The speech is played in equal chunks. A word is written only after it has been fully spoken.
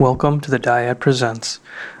Welcome to the Dyad Presents,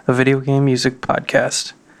 a video game music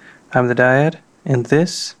podcast. I'm the Dyad, and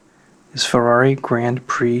this is Ferrari Grand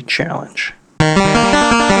Prix Challenge.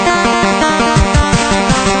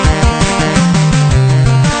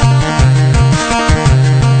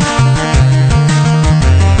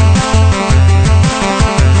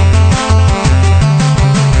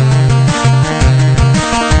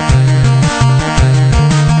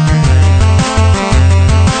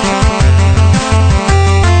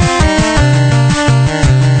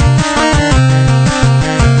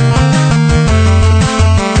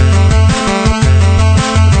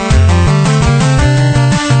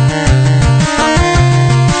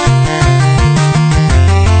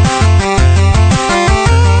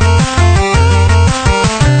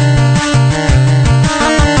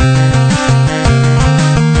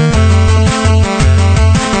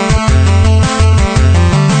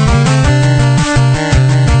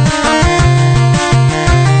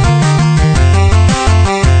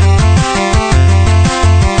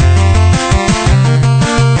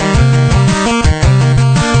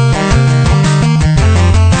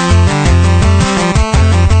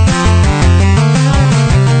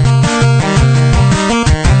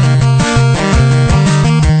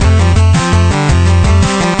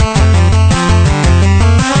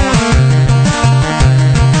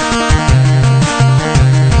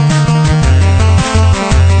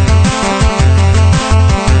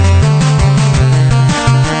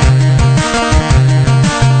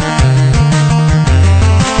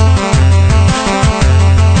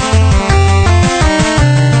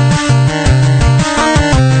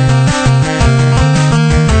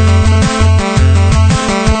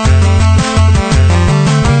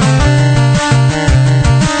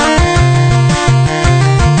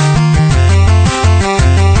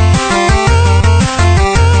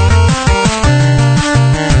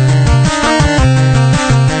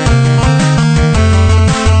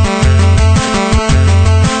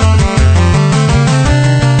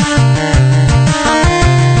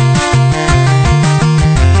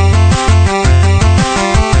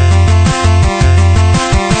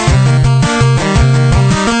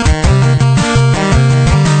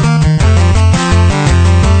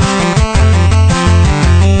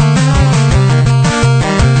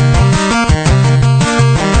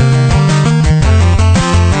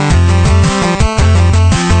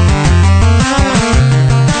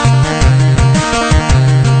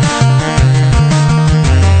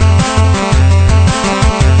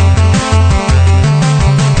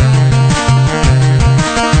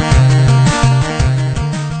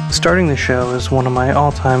 Starting the show is one of my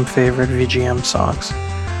all-time favorite VGM songs.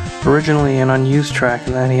 Originally an unused track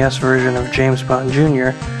in the NES version of James Bond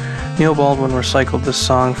Jr., Neil Baldwin recycled this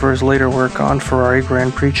song for his later work on Ferrari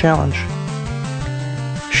Grand Prix Challenge.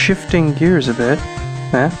 Shifting gears a bit,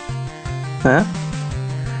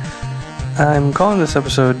 I'm calling this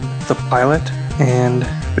episode The Pilot, and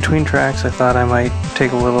between tracks I thought I might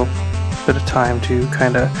take a little bit of time to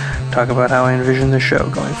kind of talk about how I envision the show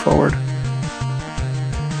going forward.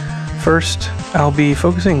 First, I'll be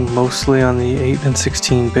focusing mostly on the 8 and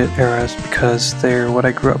 16-bit eras because they're what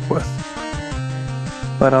I grew up with.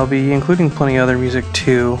 But I'll be including plenty of other music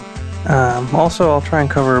too. Also, I'll try and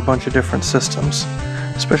cover a bunch of different systems,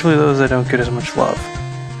 especially those that don't get as much love.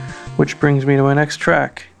 Which brings me to my next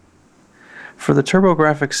track. For the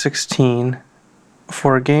TurboGrafx 16,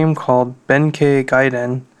 for a game called Benkei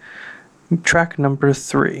Gaiden, track number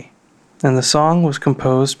 3. And the song was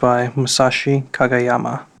composed by Masashi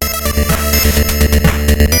Kagayama.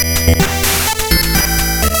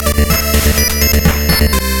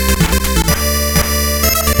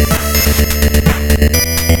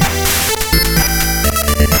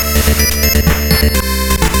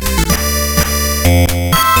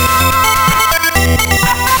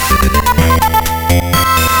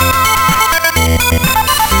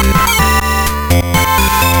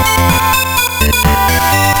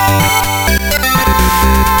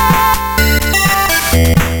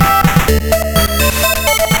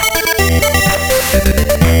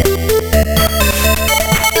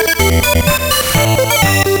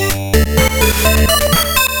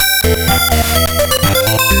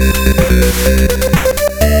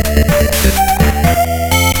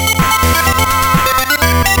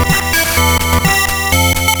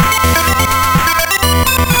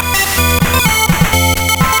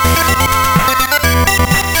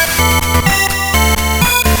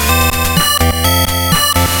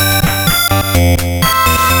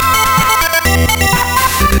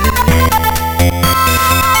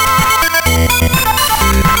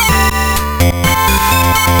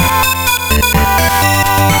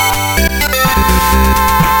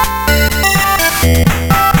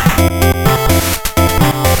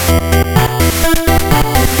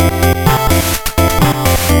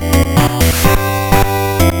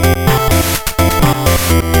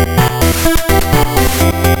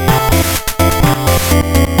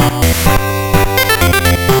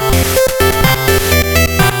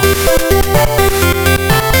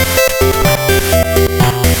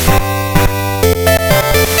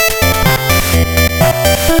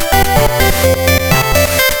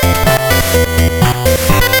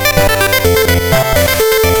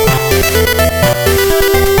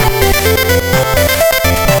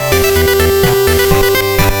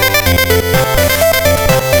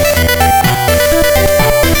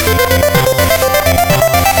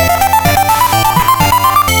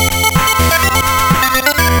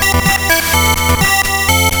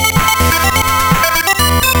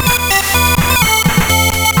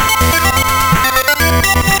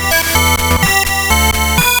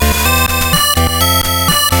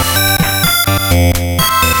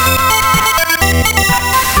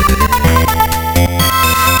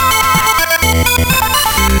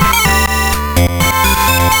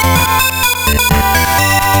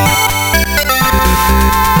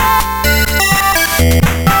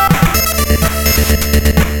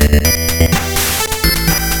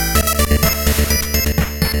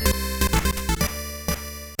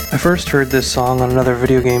 first heard this song on another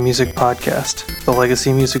video game music podcast, the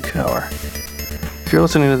Legacy Music Hour. If you're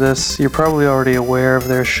listening to this, you're probably already aware of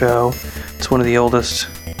their show. It's one of the oldest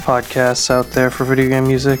podcasts out there for video game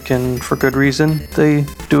music, and for good reason. They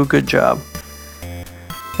do a good job.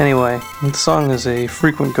 Anyway, the song is a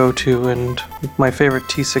frequent go-to and my favorite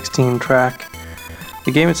T16 track.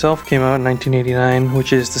 The game itself came out in 1989,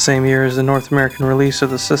 which is the same year as the North American release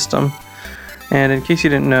of the system. And in case you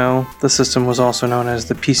didn't know, the system was also known as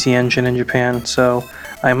the PC Engine in Japan, so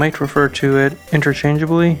I might refer to it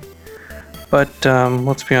interchangeably. But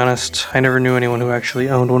let's be honest, I never knew anyone who actually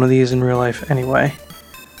owned one of these in real life anyway.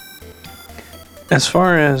 As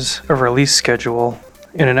far as a release schedule,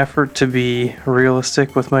 in an effort to be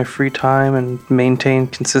realistic with my free time and maintain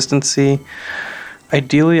consistency,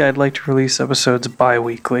 ideally I'd like to release episodes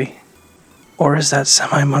bi-weekly. Or is that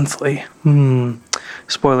semi-monthly?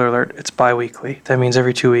 Spoiler alert, it's bi-weekly. That means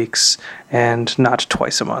every 2 weeks, and not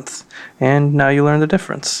twice a month. And now you learn the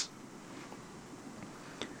difference.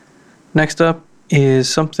 Next up is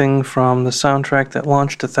something from the soundtrack that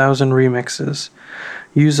launched 1,000 remixes.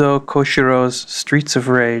 Yuzo Koshiro's Streets of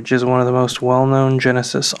Rage is one of the most well-known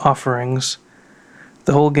Genesis offerings.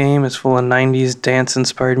 The whole game is full of 90s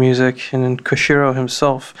dance-inspired music, and Koshiro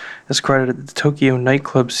himself has credited the Tokyo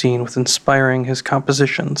nightclub scene with inspiring his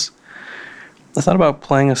compositions. I thought about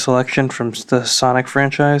playing a selection from the Sonic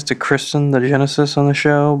franchise to christen the Genesis on the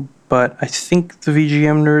show, but I think the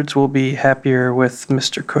VGM nerds will be happier with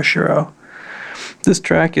Mr. Koshiro. This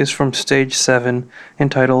track is from Stage 7,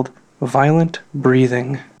 entitled Violent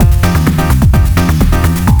Breathing.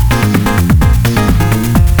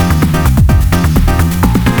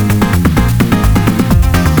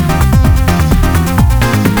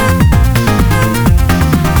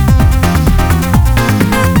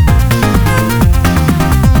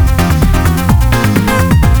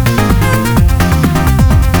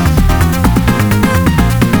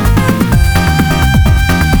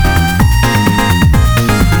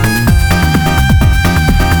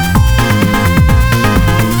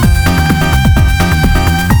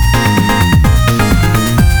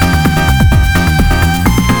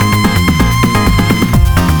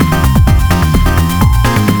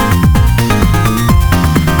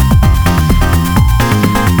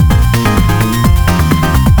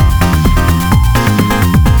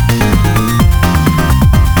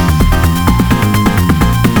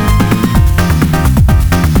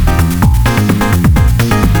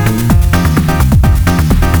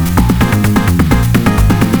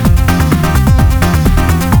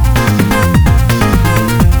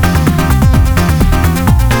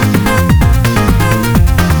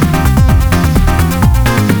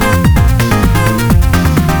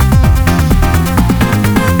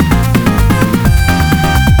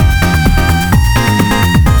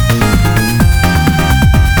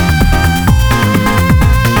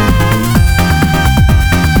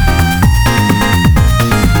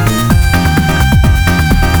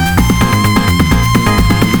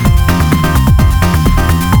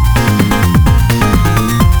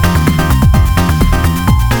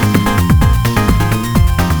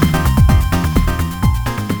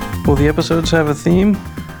 Will the episodes have a theme?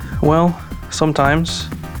 Well, sometimes.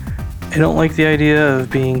 I don't like the idea of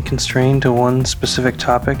being constrained to one specific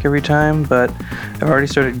topic every time, but I've already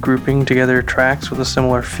started grouping together tracks with a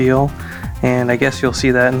similar feel, and I guess you'll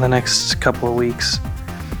see that in the next couple of weeks.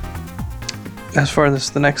 As far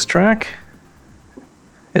as the next track,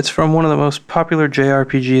 it's from one of the most popular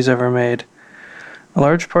JRPGs ever made. A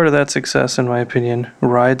large part of that success, in my opinion,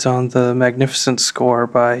 rides on the magnificent score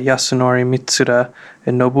by Yasunori Mitsuda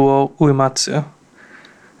and Nobuo Uematsu.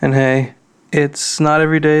 And hey, it's not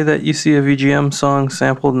every day that you see a VGM song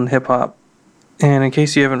sampled in hip-hop. And in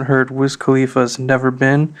case you haven't heard Wiz Khalifa's Never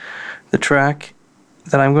Been, the track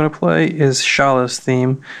that I'm going to play is Shala's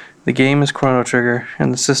theme. The game is Chrono Trigger,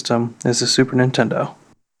 and the system is the Super Nintendo.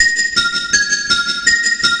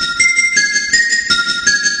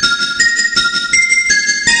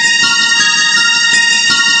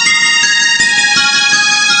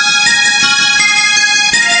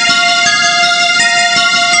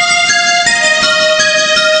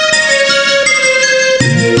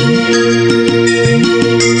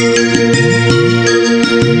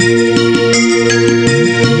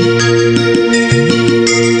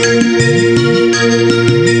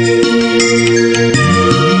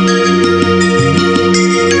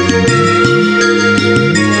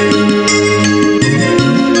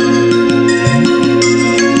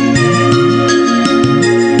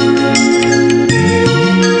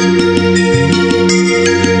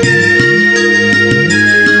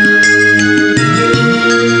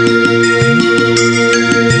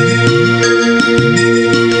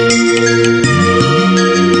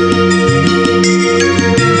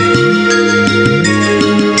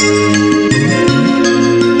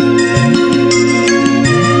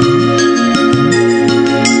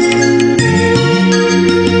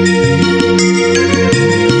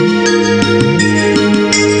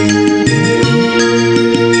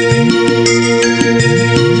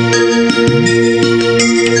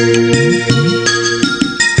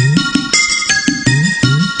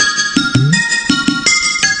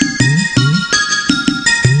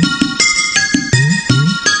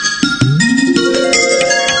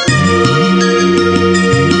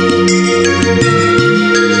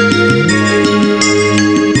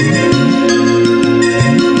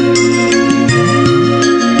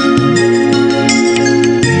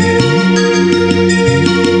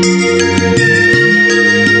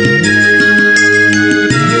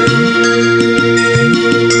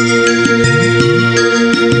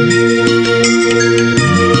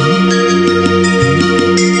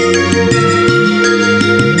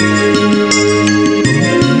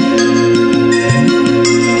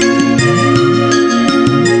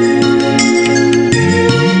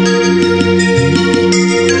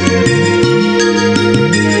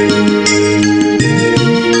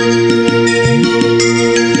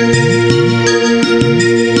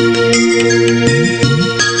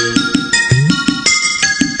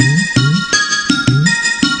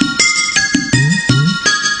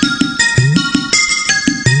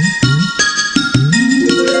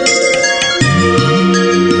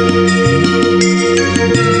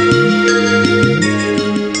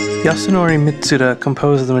 Yasunori Mitsuda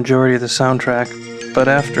composed the majority of the soundtrack, but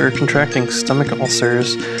after contracting stomach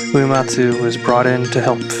ulcers, Uematsu was brought in to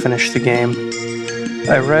help finish the game.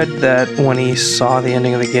 I read that when he saw the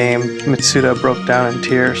ending of the game, Mitsuda broke down in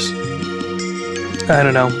tears. I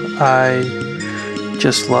don't know, I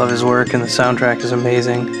just love his work and the soundtrack is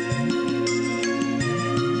amazing.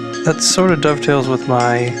 That sort of dovetails with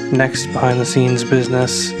my next behind-the-scenes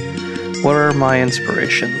business. What are my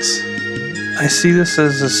inspirations? I see this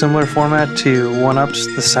as a similar format to 1UP's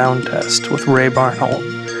The Sound Test with Ray Barnholt.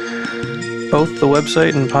 Both the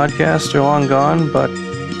website and podcast are long gone, but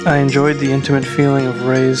I enjoyed the intimate feeling of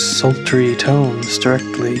Ray's sultry tones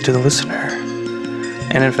directly to the listener.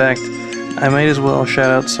 And in fact, I might as well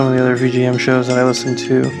shout out some of the other VGM shows that I listen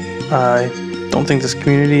to. I don't think this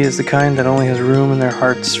community is the kind that only has room in their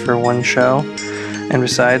hearts for one show, and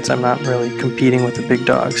besides, I'm not really competing with the big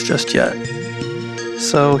dogs just yet.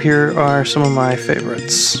 So here are some of my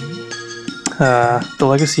favorites. The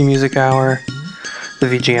Legacy Music Hour, the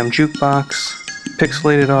VGM Jukebox,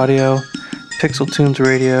 Pixelated Audio, Pixel Tunes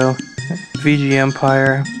Radio, VG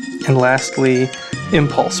Empire, and lastly,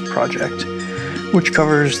 Impulse Project, which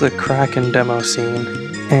covers the crack and demo scene.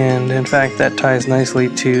 And in fact, that ties nicely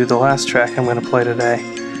to the last track I'm going to play today,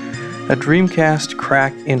 a Dreamcast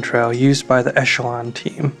crack intro used by the Echelon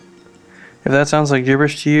team. If that sounds like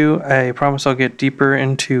gibberish to you, I promise I'll get deeper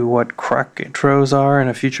into what crack intros are in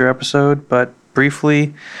a future episode, but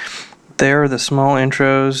briefly, they're the small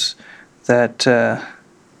intros that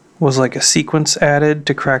was like a sequence added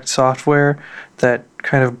to cracked software that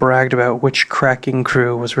kind of bragged about which cracking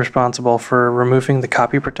crew was responsible for removing the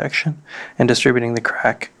copy protection and distributing the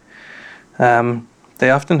crack. They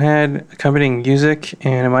often had accompanying music,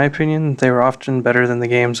 and in my opinion, they were often better than the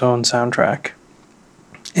game's own soundtrack.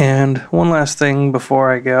 And one last thing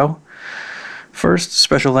before I go. First,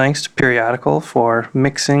 special thanks to Periodical for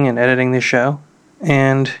mixing and editing this show.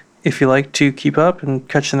 And if you like to keep up and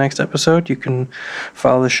catch the next episode, you can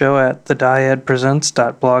follow the show at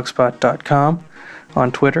thediadpresents.blogspot.com,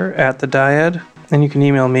 on Twitter at thediad, and you can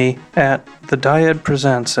email me at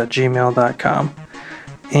thediadpresents@gmail.com.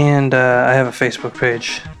 And I have a Facebook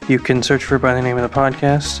page. You can search for it by the name of the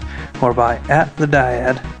podcast or by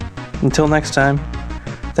 @thediad. Until next time,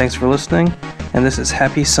 thanks for listening, and this is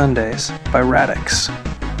Happy Sundays by Radix.